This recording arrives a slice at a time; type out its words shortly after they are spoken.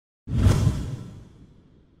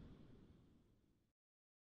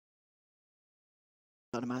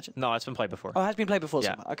I'd imagine. No, it's been played before. Oh, it has been played before.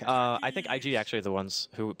 Yeah. Okay. I think IG actually are the ones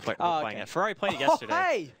who were playing it. Ferrari played it yesterday.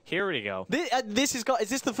 Hey! Here we go. This is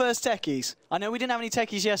this the first Techies? I know we didn't have any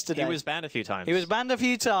Techies yesterday. He was banned a few times. He was banned a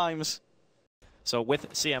few times. So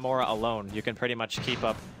with CM Aura alone, you can pretty much keep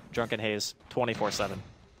up Drunken Haze 24/7.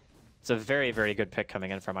 It's a very, very good pick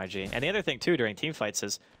coming in from IG. And the other thing too during team fights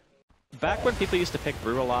is, back when people used to pick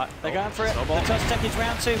Brew a lot, they're going for it. The Tusk Techies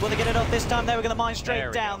round 2. Will they get it off this time? They were going to mine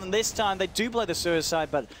straight down. And this time they do blow the suicide,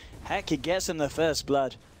 but heck, he gets him the first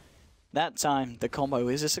blood. That time, the combo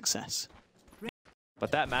is a success.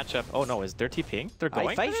 But that matchup, oh no, is they're TPing? They're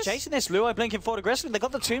going for this? Chasing this. Luo blinking forward aggressively. They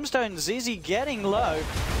got the tombstone. ZZ getting low.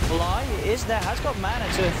 Fly is there. Has got mana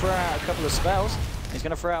to throw out a couple of spells. He's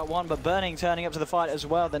going to throw out one, but Burning turning up to the fight as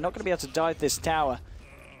well. They're not going to be able to dive this tower.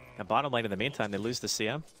 And bottom lane in the meantime, they lose the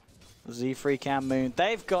CM. Z-Freak and Moon.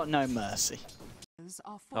 They've got no mercy.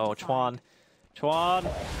 Oh, Chuan. Chuan.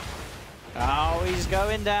 Oh, he's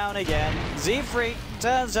going down again. Z-Freak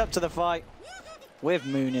turns up to the fight with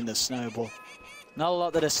Moon in the snowball. Not a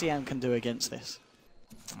lot that a CM can do against this.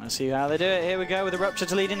 Let's see how they do it. Here we go with the Rupture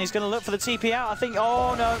to lead in. He's going to look for the TP out. I think,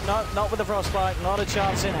 oh no, not with the Frostbite. Not a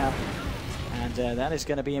chance in out. And that is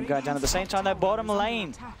going to be him going down at the same time. That bottom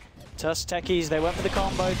lane. Tusk Techies, they went for the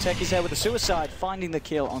combo. Techies there with the suicide, finding the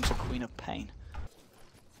kill onto Queen of Pain.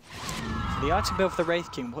 For the item build for the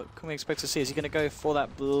Wraith King, what can we expect to see? Is he going to go for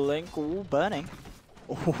that blink? Ooh, Burning.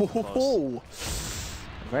 Ooh.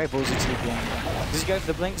 Very ballsy TP. Does he go for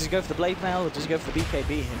the blink? Does he go for the blade mail? Or does he go for the BKB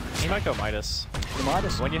here? He might go Midas. The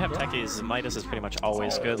Midas? When you have Techies, Midas is pretty much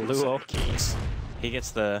always good. Luo, he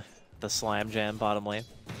gets the slam jam bottom lane.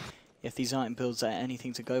 If these item builds are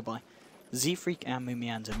anything to go by. Z-Freak and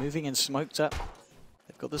Mumianda moving and smoked up.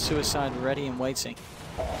 They've got the suicide ready and waiting.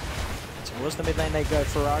 Towards the mid lane they go.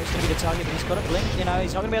 Ferrari's going to be the target, but he's got a blink. You know,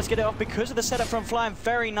 he's not going to be able to get it off because of the setup from Flying.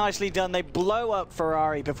 Very nicely done. They blow up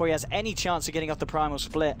Ferrari before he has any chance of getting off the primal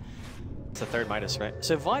split. It's the third Midas, right?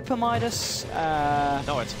 So Viper Midas.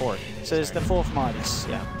 No, it's fourth. So it's the fourth Midas.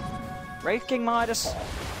 Yeah. Wraith King Midas.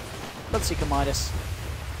 Bloodseeker Midas.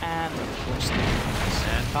 And of course the Midas.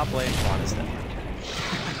 And top lane, Juan is dead.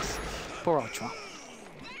 Poor Ultron.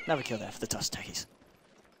 Never kill there for the Tusk Techies.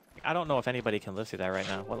 I don't know if anybody can live through that right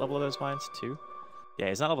now. What level are those mines? 2? Yeah,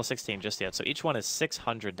 he's not level 16 just yet, so each one is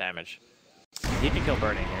 600 damage. He can kill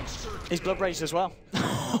Burning here. He's blood raged as well.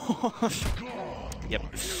 Yep.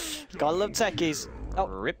 Gotta love Techies. Oh,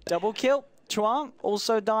 Rip. Double kill. Chuan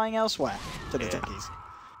also dying elsewhere to the Techies.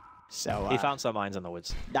 So he found some mines in the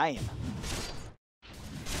woods. Damn.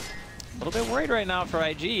 A little bit worried right now for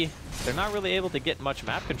IG. They're not really able to get much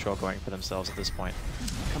map control going for themselves at this point.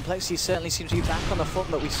 Complexity certainly seems to be back on the form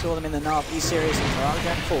that we saw them in the NARV E-Series, and Ferrari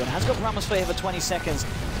going forward. Has got Ramos for here for 20 seconds.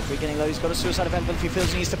 We're getting low, he's got a suicide available if he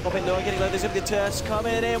feels he needs to pop in low. Getting low, there's going to be the Tusk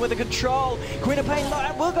coming in with the control. Queen of Pain low,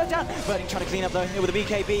 and will go down. Burning trying to clean up though here with the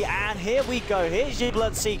BKB, and here we go. Here's your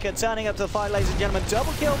Bloodseeker turning up to the fight, ladies and gentlemen.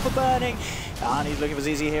 Double kill for Burning. And he's looking for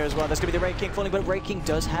ZZ here as well. That's going to be the Wraith King falling, but Wraith King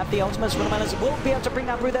does have the ultimate. Swinamelons will be able to bring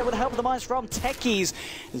that through there with the help of the mines from Techies.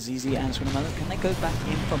 ZZ and Swinamelons, can they go back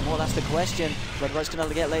in for more? That's the question. Red Rose going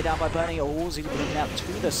to get laid down by Burning. Oh, ZZ blinking out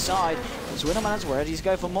to the side. Swinamelons ready to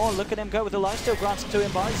go for more. Look at him go with the lifesteal granted to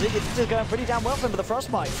him by ZZ. This is going pretty damn well for him, but the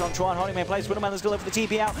Frostbite from Chuan holding him in place. Swinamelons going for the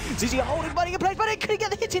TP out. ZZ holding Burning in place, but can he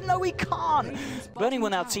get the hit in? No, he can't. Burning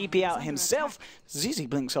will now TP out himself. ZZ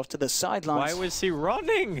blinks off to the sidelines. Why was he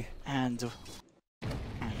running? And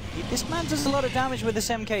this man does a lot of damage with this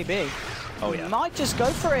MKB. Oh yeah. He might just go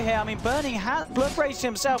for it here. I mean, Burning has blood raged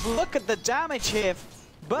himself. Look at the damage here.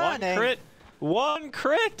 Burning. One crit. One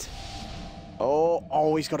crit.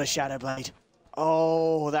 Oh, he's got a Shadow Blade.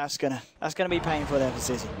 Oh, that's gonna be painful there for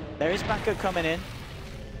Zizzy. There is backup coming in.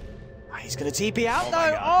 He's gonna TP out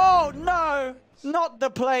though. Oh no, not the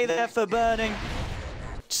play there for Burning.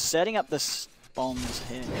 Setting up the spawns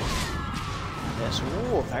here.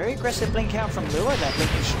 Ooh, very aggressive blink out from Lua there,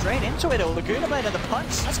 blinking straight into it. Oh, Laguna Blade and the punch.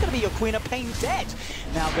 That's going to be your Queen of Pain dead.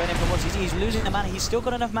 Now going in for what he's losing the mana. He's still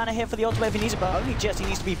got enough mana here for the ultimate if he needs it, but only just he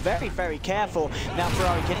needs to be very, very careful. Now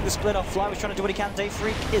Ferrari getting the split off. Fly was trying to do what he can. Day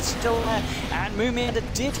Freak is still there, and Mumianda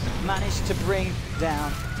did manage to bring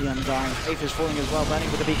down the Undying. Faith is falling as well, Burning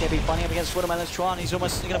with the BKB, finding up against Swinamelons. Chuan, he's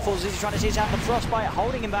almost going to fall. He's trying to seize out the Frostbite,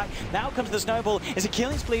 holding him back. Now comes the Snowball. It's a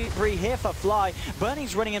killing spree here for Fly.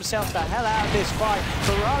 Burning's running himself the hell out of this fight.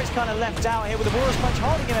 Ferrari's kind of left out here with the Walrus Punch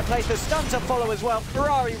holding him in place. The stun to follow as well.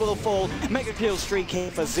 Ferrari will fall. Mega kill streak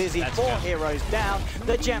here for Zizzy. That's 4 heroes down.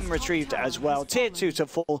 The gem retrieved as well. Tier 2 to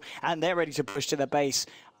fall, and they're ready to push to the base.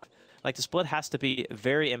 Like, the split has to be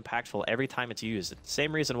very impactful every time it's used.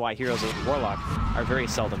 Same reason why heroes of Warlock are very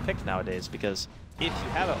seldom picked nowadays, because if you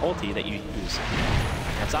have an ulti that you use,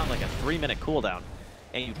 it's on like a 3-minute cooldown,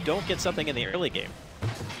 and you don't get something in the early game,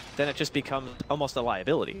 then it just becomes almost a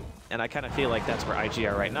liability. And I kind of feel like that's where IG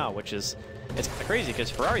are right now, which is, it's crazy because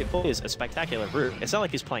Ferrari plays a spectacular Brute. It's not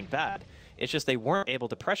like he's playing bad. It's just they weren't able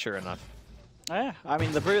to pressure enough. Yeah, I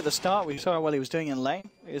mean, the Brute at the start, we saw how well he was doing in lane.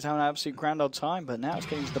 He was having an absolute grand old time, but now it's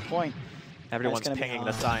getting to the point. Everyone's pinging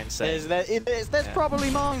the sign saying... There's probably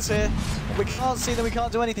mines here. We can't see them, we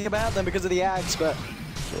can't do anything about them because of the Ags, but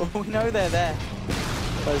we know they're there.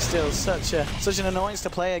 But it's still such an annoyance to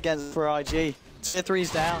play against for IG. Tier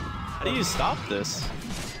 3's down. How do you stop this?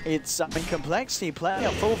 It's in complexity, playing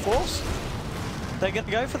at full force. They're going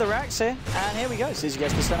to go for the racks here, and here we go. Zizzy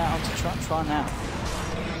gets the stun out onto Tron now.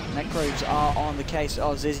 Necrobes are on the case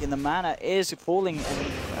of Zizzy, and the mana is falling at an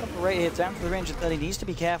incredible rate here. Down for the range of 30. Needs to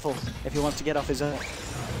be careful if he wants to get off his own.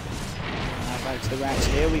 Now back to the racks.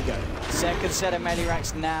 Here we go. Second set of melee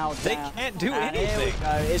racks now down. They can't do anything. Here we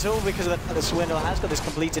go. It's all because of the Swindle has got this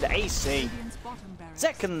completed AC.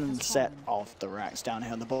 Second set of the racks down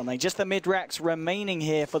here on the bottom lane. Just the mid racks remaining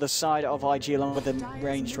here for the side of IG, along with the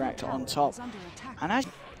ranged rack on top. And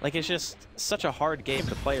like, it's just such a hard game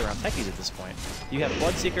to play around Techies at this point. You have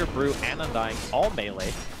Bloodseeker, Brute, and Undying all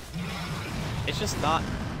melee. It's just not,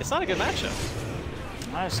 it's not a good matchup.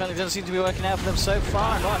 No, it certainly doesn't seem to be working out for them so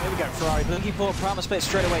far. Right, here we go, Ferrari looking for a promise split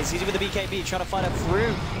straight away. It's easy with the BKB, trying to find it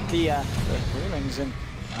through the rings, and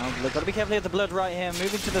they've got to be careful with the blood right here.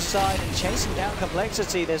 Moving to the side and chasing down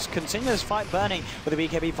complexity. There's continuous fight burning with the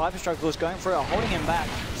BKB. Viper Struggles going through it, holding him back.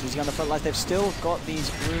 He's on the front lines. They've still got these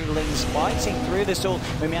Broodlings fighting through this all.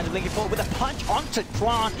 Meander blinking forward with a punch onto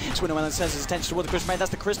Tron. Swindle sends his attention towards the Crystal Maiden. That's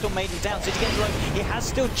the Crystal Maiden down. Ziggy getting low. He has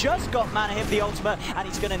still just got mana here for the ultimate, and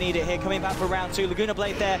he's going to need it here. Coming back for round 2. Laguna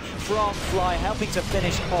Blade there from Fly, helping to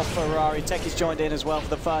finish off Ferrari. Techies joined in as well for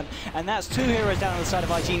the fun. And that's 2 heroes down on the side of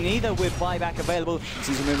IG, neither with buyback available.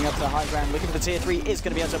 He's moving up to the high ground, looking for the tier 3, is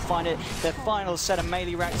going to be able to find it. Their final set of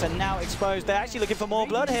melee racks are now exposed. They're actually looking for more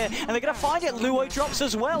blood here, and they're going to find it. Luo drops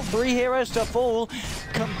as well. 3 heroes to fall.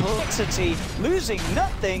 Complexity losing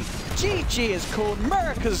nothing. GG is called.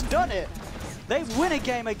 America's done it. They win a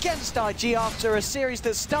game against IG after a series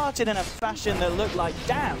that started in a fashion that looked like,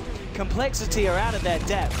 damn, Complexity are out of their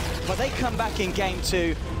depth. But they come back in game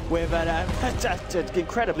 2 with an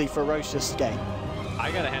incredibly ferocious game.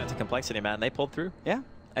 I gotta hand it to Complexity, man. They pulled through. Yeah.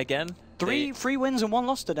 Again. 3 wins and 1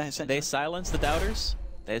 loss today, essentially. They silenced the doubters.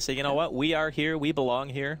 They say, you know what? We are here. We belong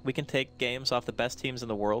here. We can take games off the best teams in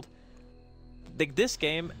the world. This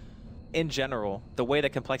game, in general, the way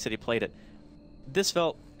that Complexity played it, this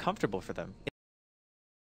felt comfortable for them.